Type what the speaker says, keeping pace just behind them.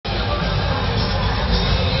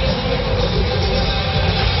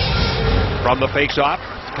From the face-off,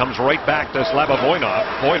 comes right back to Slava Voinov.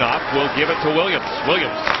 Voinov will give it to Williams.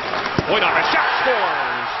 Voinov, a shot,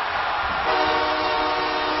 scores!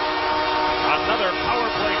 Another power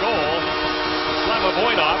play goal. Slava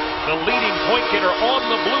Voinov, the leading point getter on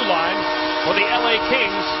the blue line for the LA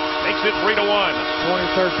Kings, makes it 3-1.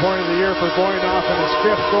 23rd point of the year for Voinov and his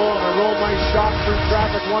 5th goal, and a real nice shot through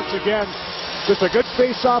traffic once again. Just a good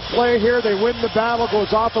face-off play here. They win the battle.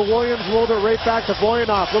 Goes off of Williams, rolled it right back to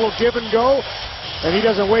Voinov. Little give and go, and he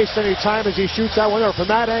doesn't waste any time as he shoots that one there. From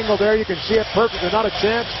that angle there, you can see it perfectly. Not a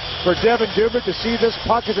chance for Devan Dubnyk to see this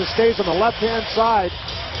puck as it stays on the left-hand side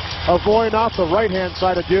of Voinov, the right-hand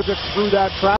side of Dubnyk through that traffic.